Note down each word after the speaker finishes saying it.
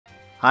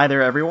Hi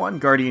there everyone,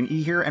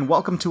 GuardianE here, and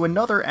welcome to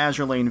another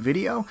Azur Lane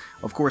video.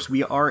 Of course,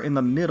 we are in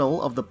the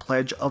middle of the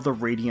Pledge of the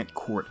Radiant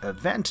Court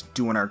event,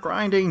 doing our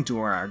grinding,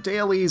 doing our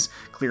dailies,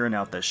 clearing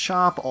out the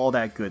shop, all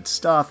that good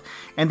stuff.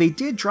 And they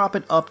did drop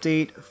an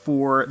update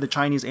for the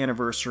Chinese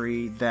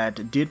anniversary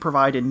that did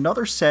provide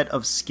another set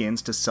of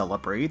skins to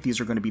celebrate. These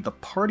are going to be the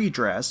party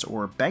dress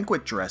or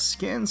banquet dress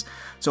skins.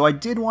 So I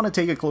did want to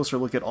take a closer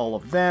look at all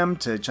of them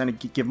to kind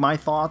of give my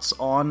thoughts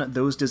on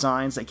those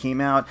designs that came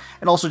out,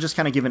 and also just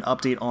kind of give an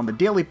update on the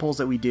daily polls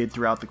that we did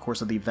throughout the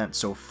course of the event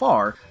so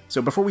far.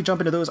 So before we jump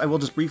into those, I will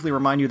just briefly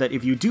remind you that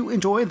if you do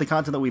enjoy the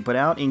content that we put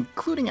out,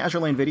 including Azur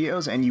Lane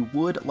videos, and you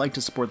would like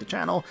to support the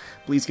channel,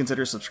 please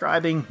consider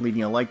subscribing,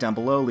 leaving a like down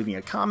below, leaving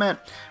a comment.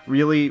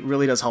 Really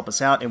does help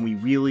us out, and we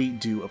really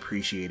do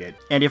appreciate it.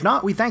 And if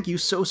not, we thank you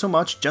so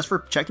much just for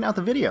checking out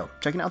the video,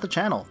 checking out the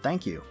channel.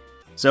 Thank you.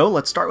 So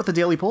let's start with the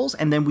daily polls,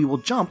 and then we will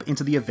jump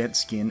into the event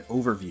skin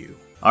overview.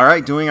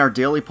 Alright, doing our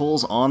daily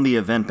polls on the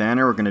event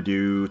banner. We're going to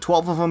do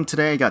 12 of them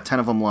today, got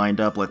 10 of them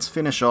lined up. Let's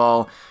finish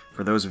all.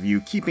 For those of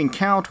you keeping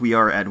count, we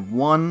are at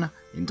 1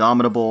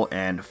 Indomitable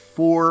and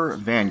 4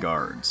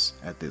 Vanguards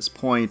at this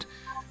point,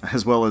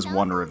 as well as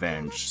 1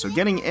 Revenge. So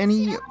getting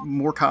any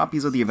more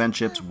copies of the event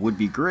ships would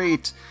be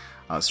great.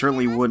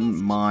 Certainly wouldn't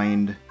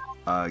mind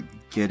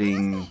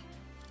getting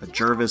a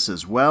Jervis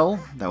as well.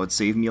 That would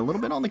save me a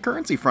little bit on the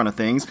currency front of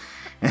things.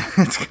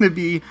 It's going to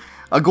be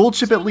a gold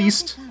ship at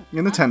least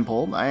in the 10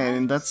 poll,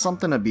 and that's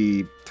something to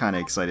be kind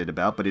of excited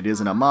about, but it is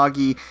an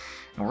Amagi,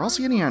 and we're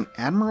also getting an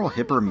Admiral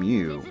Hipper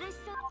Mew.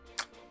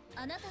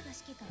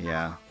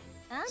 Yeah.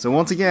 So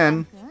once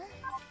again,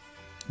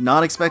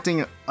 not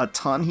expecting a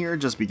ton here,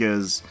 just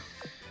because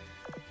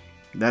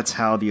that's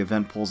how the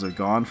event polls have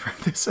gone for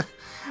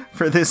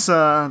this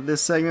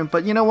segment.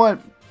 But you know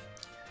what?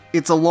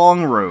 It's a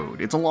long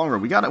road. It's a long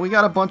road. We got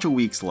a bunch of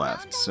weeks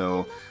left,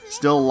 so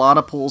still a lot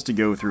of polls to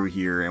go through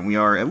here, and we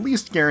are at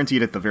least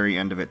guaranteed at the very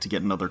end of it to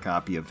get another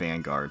copy of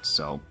Vanguard.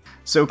 So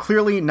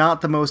clearly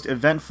not the most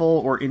eventful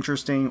or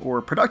interesting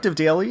or productive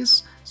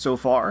dailies so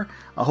far.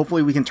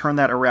 Hopefully we can turn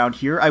that around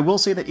here. I will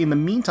say that in the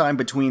meantime,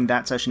 between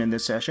that session and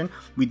this session,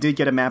 we did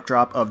get a map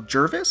drop of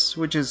Jervis,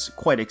 which is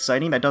quite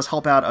exciting. That does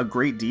help out a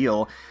great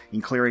deal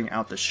in clearing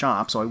out the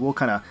shop, so I will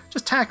kind of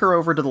just tack her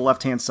over to the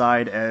left-hand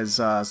side as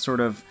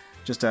sort of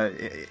just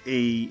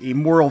a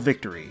moral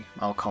victory,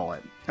 I'll call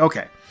it.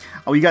 Okay,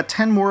 we got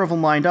 10 more of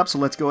them lined up, so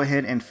let's go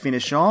ahead and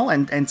finish all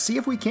and see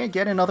if we can't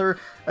get another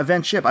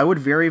event ship. I would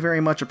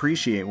very much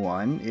appreciate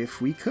one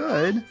if we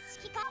could.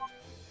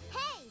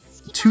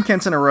 2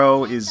 Kents in a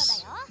row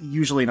is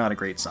usually not a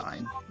great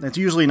sign. That's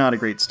usually not a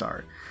great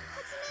start.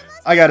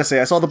 I gotta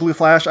say, I saw the blue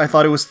flash, I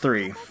thought it was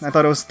 3. I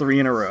thought it was 3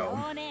 in a row.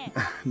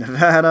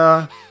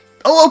 Nevada...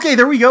 Oh, okay,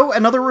 there we go.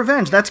 Another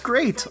Revenge. That's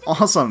great.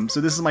 Awesome. So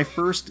this is my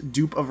first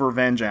dupe of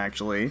Revenge,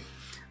 actually.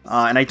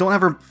 And I don't have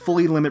her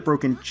fully limit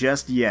broken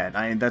just yet.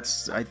 I'm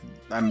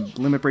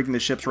limit breaking the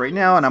ships right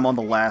now, and I'm on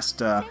the last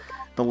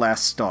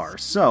star.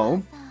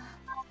 So,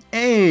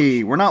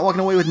 hey, we're not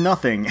walking away with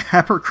nothing.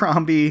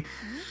 Abercrombie.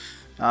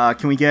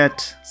 Can we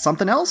get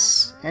something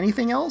else?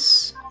 Anything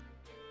else?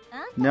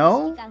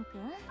 No?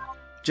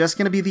 Just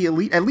going to be the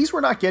elite. At least we're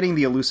not getting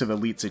the elusive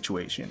elite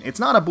situation. It's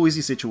not a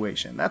Boise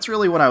situation. That's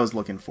really what I was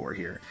looking for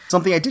here.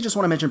 Something I did just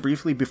want to mention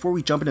briefly before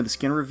we jump into the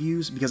skin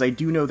reviews, because I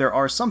do know there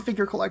are some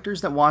figure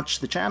collectors that watch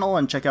the channel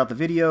and check out the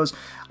videos.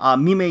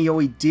 Mime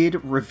Yoi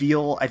did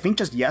reveal, I think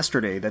just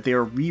yesterday, that they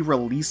are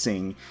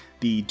re-releasing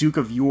the Duke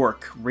of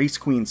York Race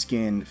Queen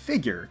skin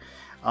figure.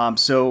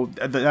 So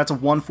that's a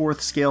 1/4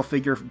 scale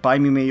figure by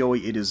Mime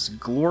Yoi. It is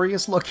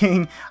glorious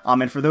looking,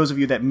 and for those of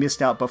you that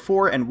missed out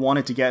before and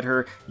wanted to get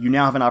her, you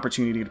now have an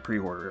opportunity to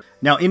pre-order.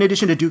 Now, in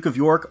addition to Duke of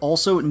York,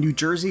 also New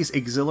Jersey's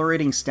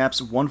Exhilarating Steps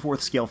 1/4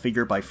 scale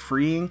figure by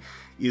Freeing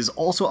is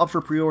also up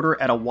for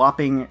pre-order at a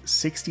whopping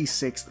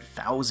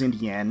 66,000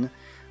 yen,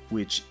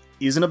 which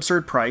is an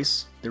absurd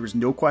price. There is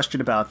no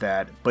question about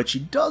that, but she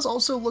does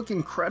also look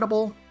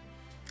incredible.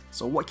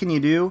 So what can you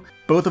do?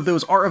 Both of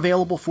those are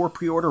available for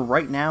pre-order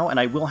right now, and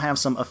I will have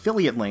some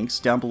affiliate links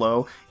down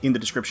below in the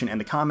description and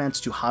the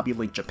comments to Hobby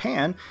Link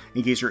Japan,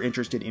 in case you're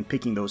interested in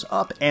picking those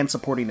up and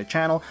supporting the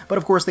channel. But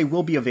of course, they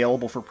will be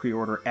available for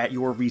pre-order at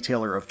your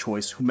retailer of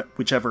choice,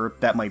 whichever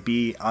that might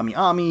be,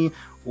 Ami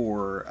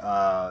or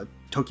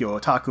Tokyo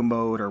Otaku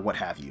Mode, or what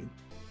have you.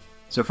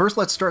 So first,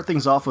 let's start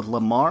things off with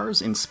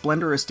Lamar's in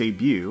Splendorous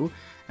Debut.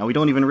 Now, we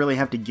don't even really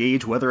have to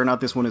gauge whether or not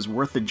this one is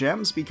worth the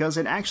gems, because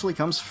it actually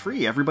comes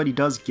free. Everybody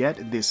does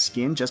get this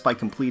skin just by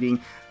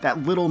completing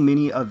that little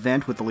mini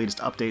event with the latest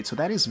update, so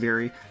that is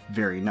very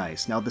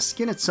nice. Now, the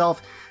skin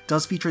itself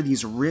does feature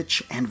these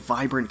rich and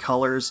vibrant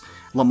colors.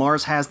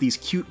 Lamar's has these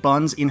cute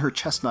buns in her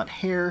chestnut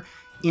hair,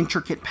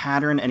 intricate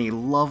pattern, and a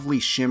lovely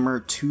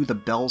shimmer to the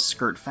bell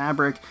skirt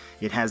fabric.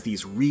 It has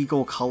these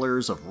regal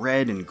colors of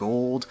red and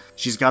gold.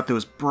 She's got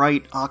those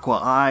bright aqua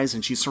eyes,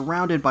 and she's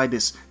surrounded by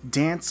this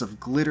dance of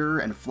glitter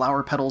and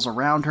flower petals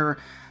around her.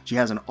 She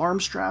has an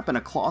arm strap and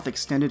a cloth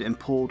extended and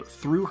pulled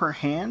through her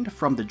hand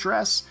from the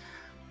dress.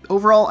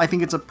 Overall, I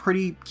think it's a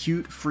pretty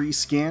cute free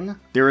skin.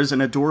 There is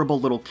an adorable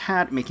little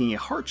cat making a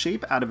heart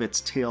shape out of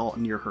its tail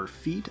near her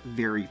feet,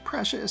 very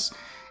precious,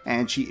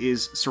 and she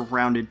is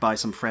surrounded by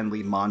some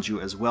friendly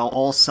Manjuu as well,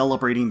 all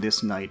celebrating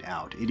this night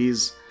out. It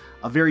is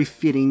a very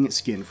fitting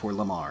skin for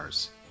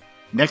Lamars.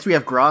 Next we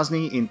have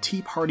Grozny in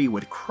Tea Party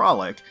with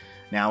Kralik.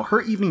 Now,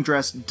 her evening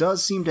dress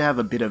does seem to have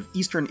a bit of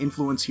Eastern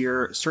influence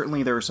here.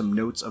 Certainly there are some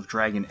notes of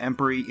Dragon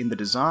Emperor in the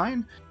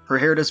design. Her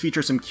hair does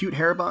feature some cute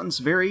hair buns,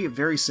 very,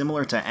 very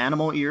similar to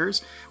animal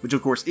ears, which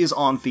of course is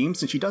on theme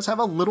since she does have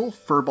a little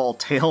furball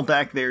tail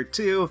back there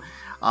too.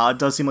 It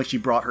does seem like she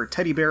brought her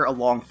teddy bear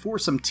along for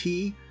some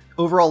tea.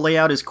 Overall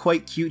layout is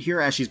quite cute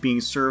here as she's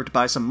being served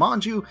by some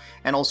Manjuu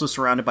and also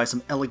surrounded by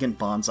some elegant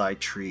bonsai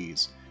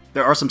trees.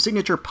 There are some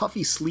signature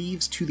puffy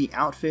sleeves to the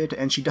outfit,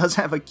 and she does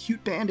have a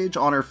cute bandage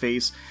on her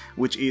face,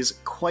 which is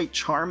quite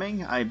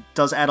charming. It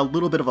does add a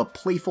little bit of a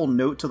playful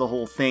note to the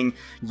whole thing,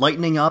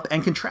 lightening up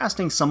and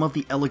contrasting some of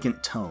the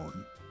elegant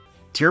tone.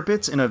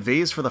 Tirpitz in a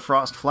vase for the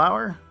frost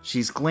flower.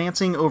 She's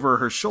glancing over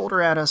her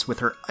shoulder at us with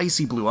her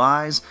icy blue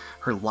eyes,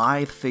 her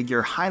lithe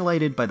figure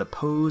highlighted by the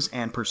pose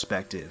and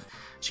perspective.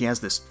 She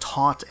has this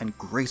taut and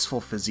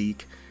graceful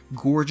physique,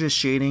 gorgeous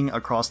shading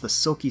across the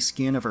silky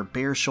skin of her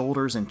bare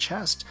shoulders and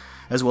chest,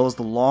 as well as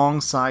the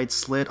long side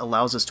slit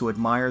allows us to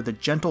admire the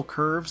gentle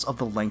curves of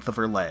the length of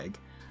her leg.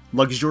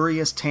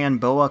 Luxurious tan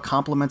boa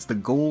complements the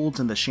golds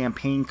and the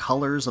champagne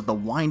colors of the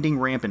winding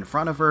ramp in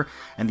front of her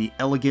and the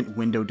elegant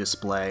window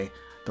display.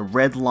 The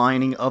red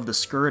lining of the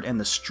skirt and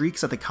the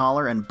streaks at the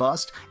collar and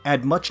bust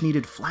add much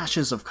needed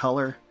flashes of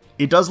color.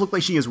 It does look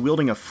like she is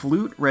wielding a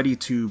flute, ready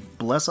to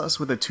bless us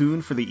with a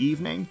tune for the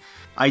evening.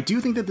 I do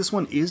think that this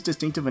one is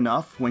distinctive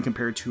enough when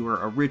compared to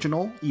her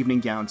original evening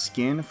gown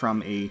skin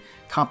from a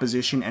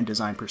composition and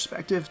design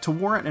perspective to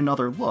warrant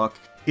another look.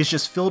 It's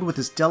just filled with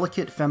this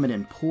delicate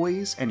feminine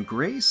poise and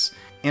grace,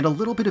 and a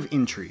little bit of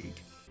intrigue.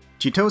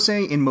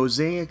 Chitose in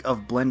Mosaic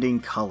of Blending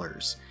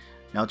Colors.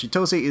 Now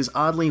Chitose is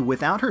oddly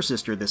without her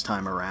sister this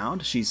time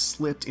around. She's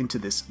slipped into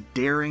this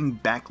daring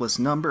backless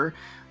number.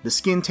 The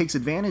skin takes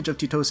advantage of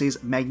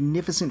Chitose's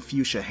magnificent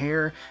fuchsia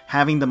hair,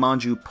 having the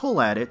Manjuu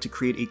pull at it to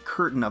create a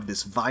curtain of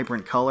this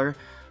vibrant color.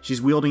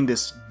 She's wielding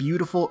this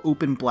beautiful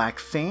open black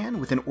fan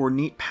with an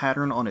ornate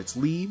pattern on its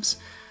leaves.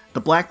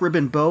 The black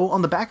ribbon bow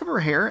on the back of her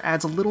hair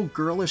adds a little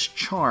girlish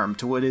charm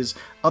to what is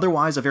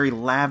otherwise a very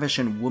lavish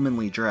and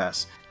womanly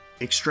dress.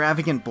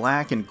 Extravagant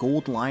black and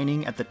gold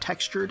lining at the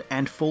textured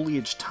and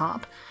foliage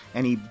top,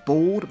 and a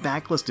bold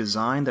backless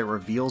design that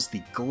reveals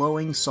the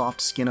glowing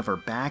soft skin of her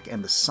back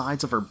and the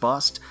sides of her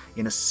bust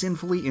in a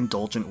sinfully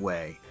indulgent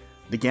way.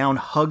 The gown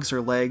hugs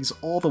her legs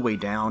all the way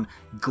down,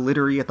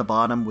 glittery at the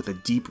bottom with a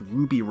deep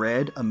ruby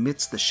red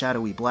amidst the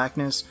shadowy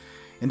blackness,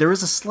 and there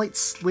is a slight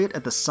slit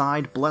at the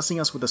side blessing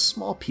us with a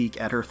small peek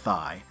at her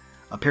thigh.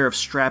 A pair of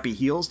strappy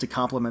heels to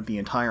complement the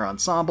entire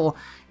ensemble,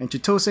 and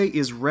Chitose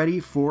is ready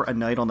for a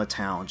night on the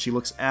town. She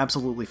looks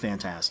absolutely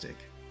fantastic.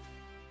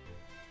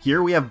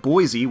 Here we have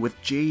Boise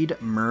with Jade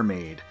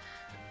Mermaid.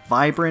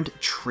 Vibrant,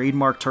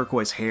 trademark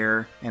turquoise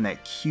hair, and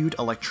that cute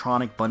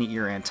electronic bunny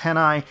ear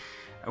antennae.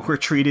 We're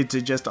treated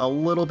to just a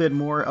little bit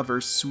more of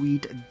her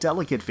sweet,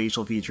 delicate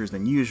facial features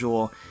than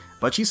usual,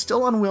 but she's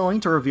still unwilling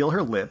to reveal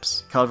her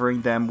lips,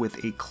 covering them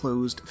with a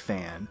closed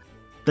fan.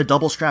 The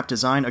double strap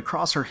design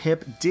across her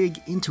hip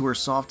dig into her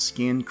soft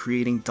skin,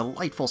 creating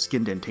delightful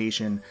skin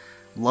dentation.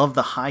 Love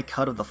the high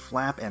cut of the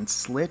flap and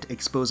slit,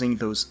 exposing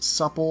those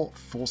supple,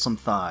 fulsome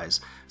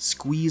thighs,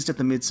 squeezed at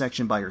the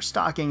midsection by her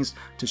stockings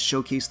to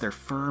showcase their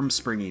firm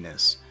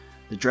springiness.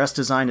 The dress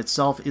design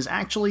itself is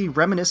actually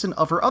reminiscent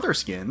of her other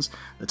skins,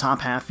 the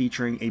top half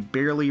featuring a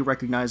barely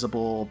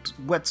recognizable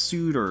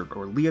wetsuit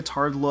or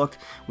leotard look,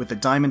 with the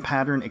diamond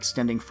pattern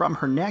extending from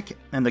her neck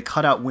and the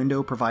cutout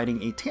window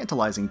providing a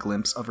tantalizing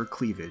glimpse of her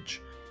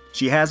cleavage.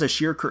 She has a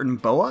sheer curtain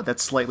boa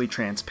that's slightly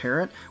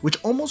transparent,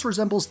 which almost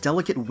resembles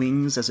delicate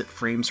wings as it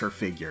frames her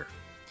figure.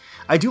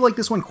 I do like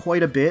this one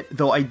quite a bit,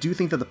 though I do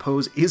think that the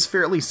pose is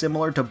fairly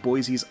similar to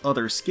Boise's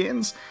other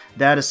skins.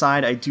 That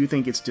aside, I do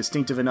think it's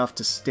distinctive enough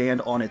to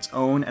stand on its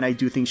own, and I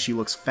do think she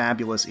looks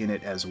fabulous in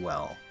it as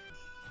well.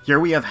 Here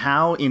we have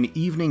Hao in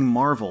Evening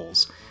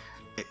Marvels.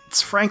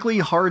 It's frankly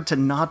hard to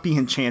not be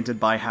enchanted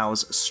by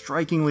Hao's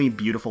strikingly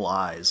beautiful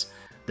eyes.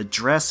 The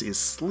dress is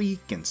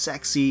sleek and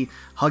sexy,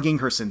 hugging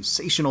her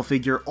sensational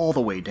figure all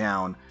the way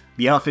down.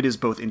 The outfit is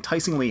both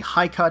enticingly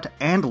high-cut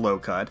and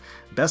low-cut,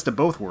 best of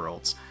both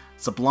worlds.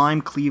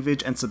 Sublime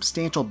cleavage and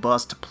substantial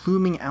bust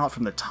pluming out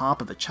from the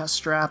top of the chest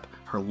strap,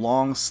 her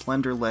long,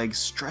 slender legs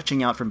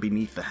stretching out from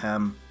beneath the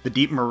hem. The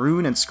deep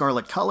maroon and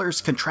scarlet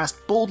colors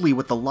contrast boldly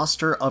with the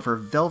luster of her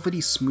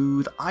velvety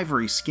smooth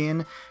ivory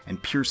skin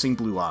and piercing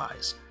blue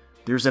eyes.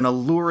 There's an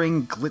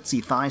alluring,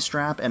 glitzy thigh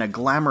strap and a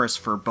glamorous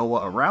fur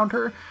boa around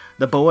her.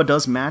 The boa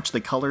does match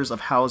the colors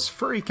of Hao's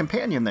furry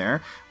companion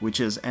there,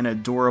 which is an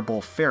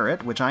adorable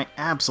ferret, which I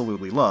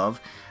absolutely love.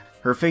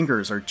 Her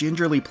fingers are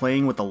gingerly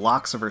playing with the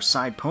locks of her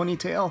side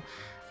ponytail.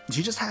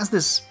 She just has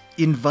this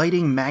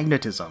inviting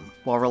magnetism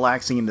while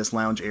relaxing in this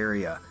lounge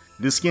area.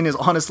 This skin is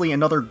honestly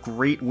another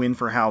great win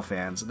for HoW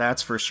fans,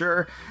 that's for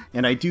sure,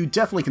 and I do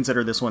definitely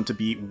consider this one to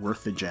be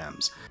worth the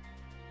gems.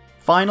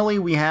 Finally,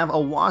 we have a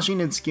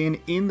Washington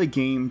skin in the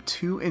game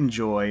to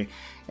enjoy,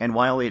 and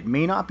while it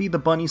may not be the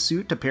bunny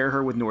suit to pair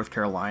her with North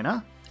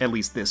Carolina, at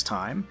least this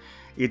time,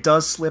 it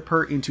does slip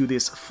her into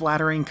this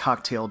flattering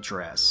cocktail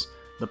dress.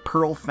 The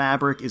pearl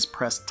fabric is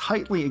pressed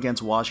tightly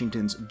against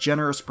Washington's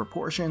generous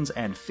proportions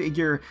and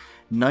figure,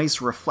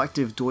 nice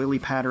reflective doily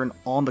pattern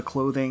on the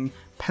clothing,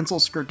 pencil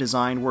skirt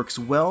design works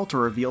well to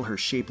reveal her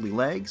shapely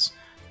legs.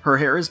 Her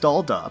hair is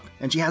dolled up,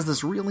 and she has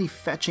this really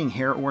fetching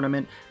hair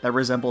ornament that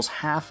resembles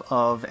half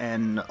of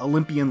an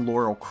Olympian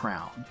laurel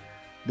crown.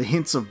 The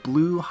hints of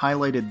blue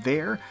highlighted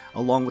there,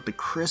 along with the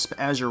crisp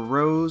azure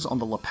rose on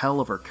the lapel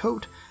of her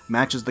coat,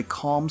 matches the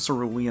calm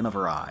cerulean of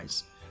her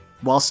eyes.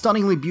 While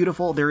stunningly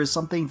beautiful, there is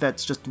something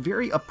that's just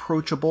very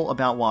approachable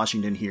about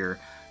Washington here.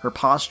 Her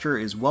posture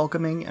is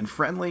welcoming and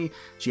friendly,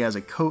 she has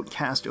a coat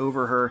cast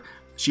over her,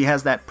 she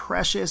has that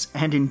precious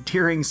and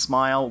endearing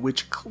smile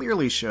which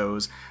clearly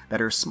shows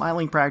that her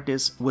smiling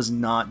practice was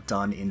not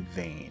done in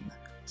vain.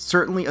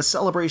 Certainly a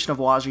celebration of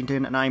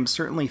Washington, and I'm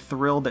certainly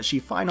thrilled that she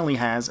finally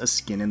has a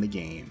skin in the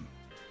game.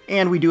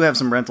 And we do have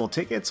some rental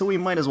tickets, so we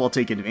might as well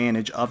take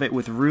advantage of it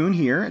with Rune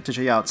here to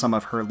check out some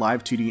of her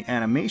live 2D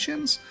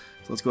animations.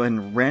 So let's go ahead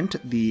and rent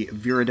the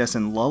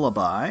Viridescent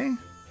Lullaby.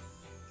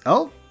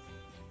 Oh!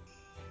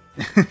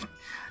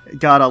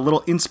 Got a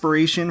little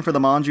inspiration for the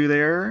Manjuu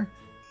there.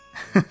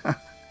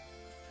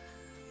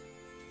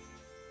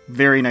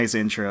 Very nice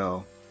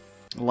intro.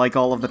 Like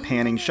all of the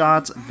panning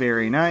shots,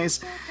 very nice.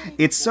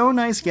 It's so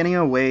nice getting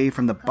away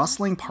from the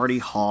bustling party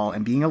hall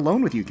and being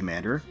alone with you,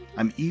 Commander.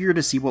 I'm eager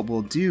to see what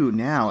we'll do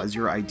now as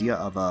your idea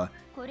of a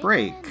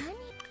break.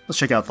 Let's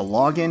check out the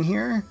login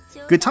here.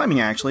 Good timing,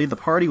 actually. The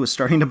party was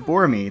starting to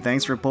bore me.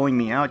 Thanks for pulling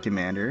me out,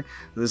 Commander.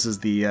 This is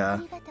the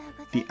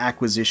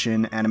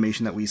acquisition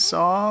animation that we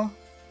saw.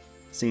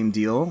 Same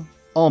deal.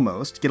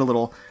 Almost. Get a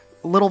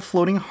little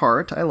floating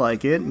heart. I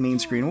like it. Main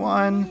screen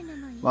 1.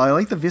 While I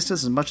like the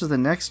vistas as much as the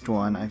next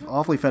one, I'm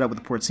awfully fed up with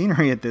the port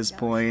scenery at this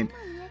point.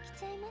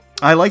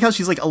 I like how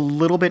she's like a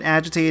little bit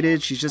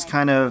agitated. She's just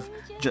kind of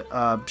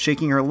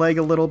shaking her leg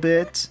a little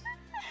bit.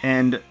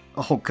 And,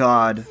 oh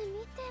god.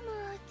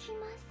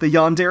 The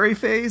yandere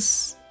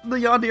face? The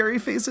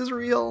yandere face is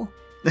real.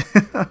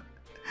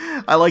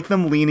 I like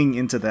them leaning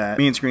into that.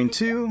 Main screen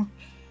 2.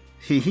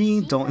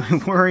 Hee,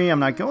 don't worry, I'm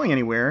not going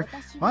anywhere.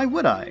 Why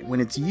would I, when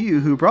it's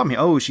you who brought me?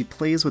 Oh, she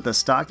plays with the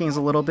stockings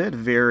a little bit.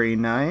 Very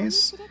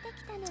nice.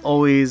 It's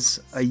always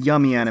a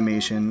yummy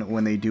animation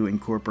when they do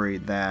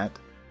incorporate that.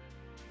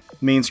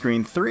 Main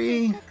screen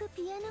 3.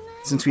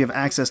 Since we have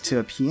access to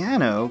a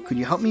piano, could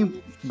you help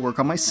me work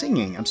on my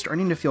singing? I'm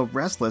starting to feel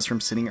restless from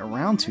sitting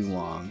around too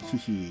long.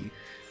 Hee.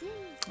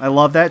 I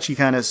love that. She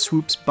kind of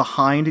swoops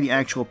behind the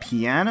actual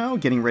piano,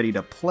 getting ready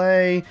to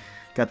play.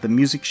 Got the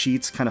music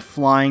sheets kind of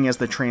flying as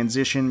the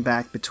transition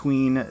back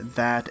between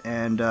that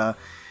and the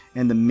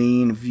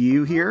main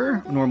view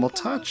here. Normal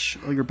touch.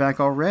 Oh, you're back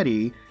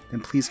already. Then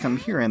please come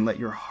here and let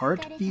your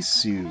heart be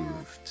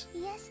soothed.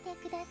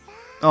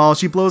 Oh,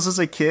 she blows us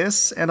a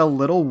kiss and a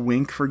little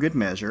wink for good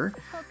measure.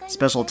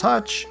 Special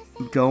touch.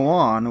 Go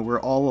on. We're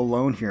all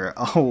alone here.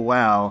 Oh,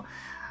 wow.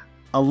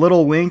 A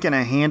little wink and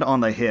a hand on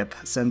the hip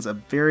sends a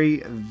very,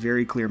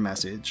 very clear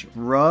message.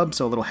 Rub,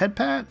 so a little head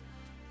pat.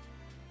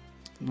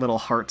 Little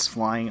hearts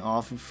flying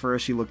off of her.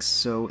 She looks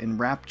so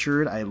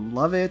enraptured. I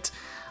love it.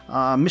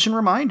 Mission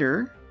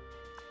reminder.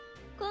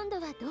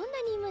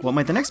 What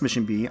might the next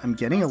mission be? I'm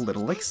getting a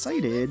little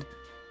excited.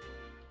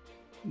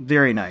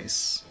 Very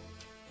nice.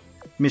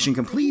 Mission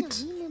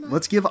complete.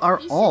 Let's give our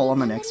all on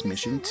the next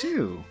mission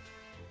too.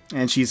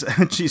 And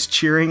she's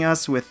cheering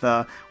us with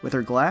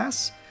her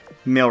glass.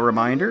 Mail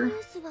reminder.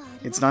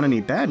 It's not any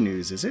bad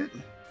news, is it?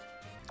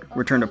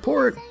 Return to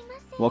port.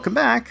 Welcome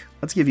back.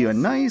 Let's give you a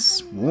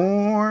nice,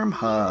 warm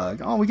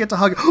hug. Oh, we get to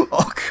hug.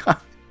 Oh, God.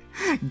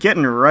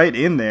 Getting right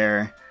in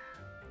there.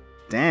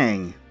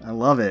 Dang. I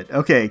love it.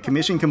 Okay,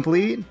 commission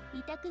complete.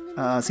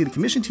 See, the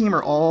commission team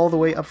are all the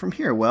way up from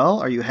here. Well,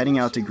 are you heading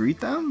out to greet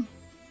them?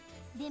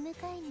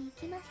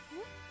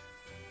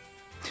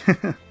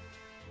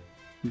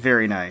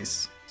 Very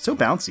nice. So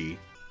bouncy.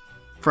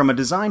 From a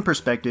design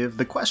perspective,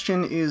 the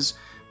question is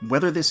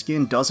whether this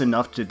skin does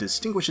enough to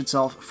distinguish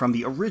itself from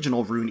the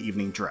original Rune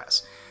evening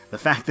dress. The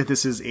fact that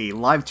this is a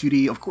live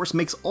 2D of course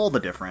makes all the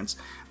difference,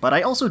 but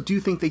I also do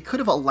think they could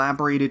have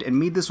elaborated and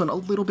made this one a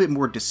little bit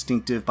more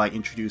distinctive by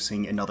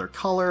introducing another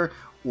color,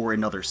 or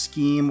another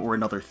scheme, or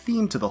another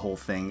theme to the whole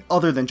thing,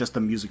 other than just the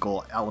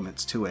musical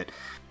elements to it.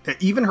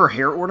 Even her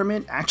hair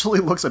ornament actually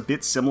looks a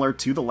bit similar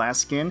to the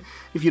last skin,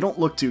 if you don't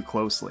look too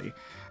closely.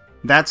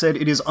 That said,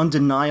 it is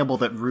undeniable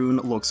that Rune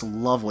looks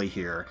lovely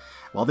here.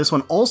 While this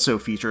one also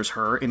features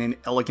her in an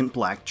elegant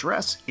black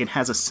dress, it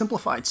has a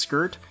simplified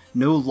skirt,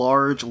 no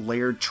large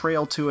layered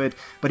trail to it,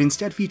 but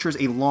instead features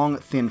a long,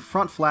 thin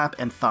front flap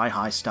and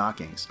thigh-high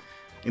stockings.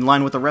 In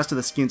line with the rest of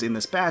the skins in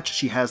this batch,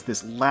 she has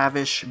this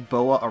lavish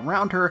boa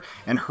around her,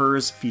 and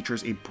hers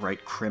features a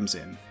bright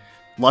crimson.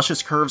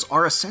 Luscious curves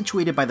are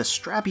accentuated by the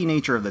strappy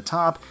nature of the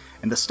top,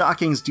 and the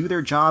stockings do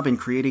their job in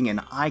creating an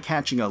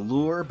eye-catching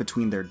allure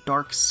between their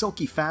dark,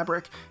 silky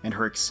fabric and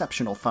her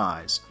exceptional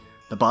thighs.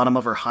 The bottom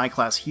of her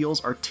high-class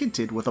heels are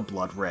tinted with a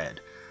blood red.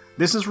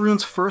 This is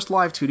Rune's first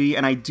live 2D,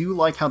 and I do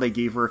like how they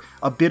gave her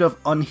a bit of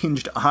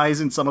unhinged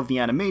eyes in some of the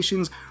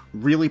animations.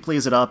 Really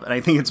plays it up, and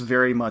I think it's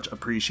very much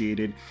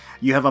appreciated.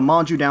 You have a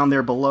Manjuu down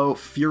there below,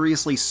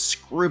 furiously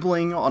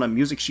scribbling on a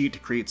music sheet to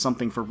create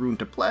something for Rune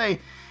to play,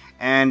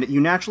 and you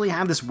naturally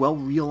have this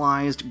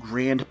well-realized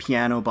grand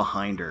piano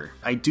behind her.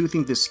 I do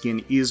think this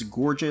skin is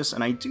gorgeous,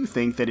 and I do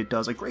think that it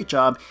does a great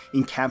job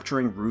in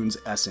capturing Rune's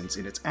essence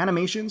in its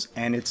animations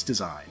and its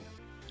design.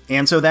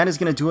 And so that is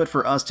going to do it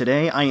for us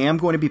today. I am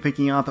going to be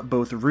picking up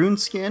both Rune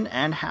skin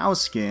and Hao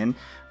skin.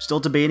 Still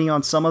debating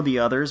on some of the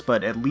others,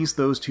 but at least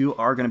those two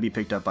are going to be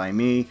picked up by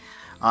me.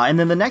 And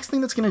then the next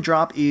thing that's going to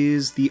drop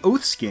is the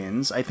Oath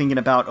skins, I think in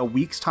about a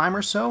week's time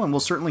or so, and we'll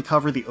certainly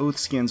cover the Oath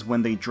skins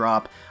when they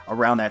drop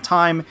around that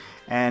time,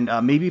 and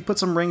maybe put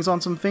some rings on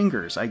some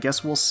fingers. I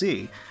guess we'll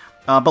see.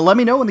 But let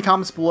me know in the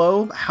comments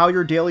below how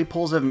your daily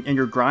pulls and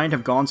your grind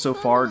have gone so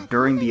far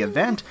during the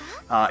event.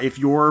 If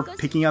you're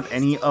picking up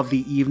any of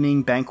the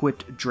evening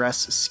banquet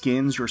dress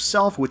skins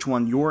yourself, which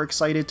one you're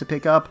excited to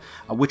pick up,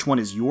 which one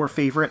is your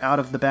favorite out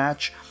of the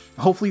batch.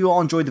 Hopefully you all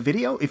enjoyed the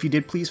video. If you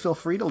did, please feel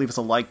free to leave us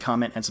a like,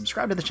 comment, and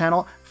subscribe to the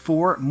channel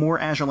for more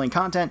Azur Lane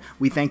content.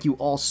 We thank you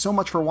all so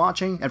much for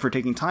watching and for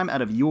taking time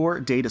out of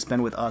your day to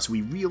spend with us.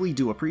 We really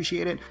do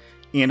appreciate it.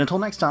 And until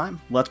next time,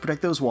 let's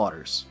protect those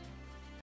waters.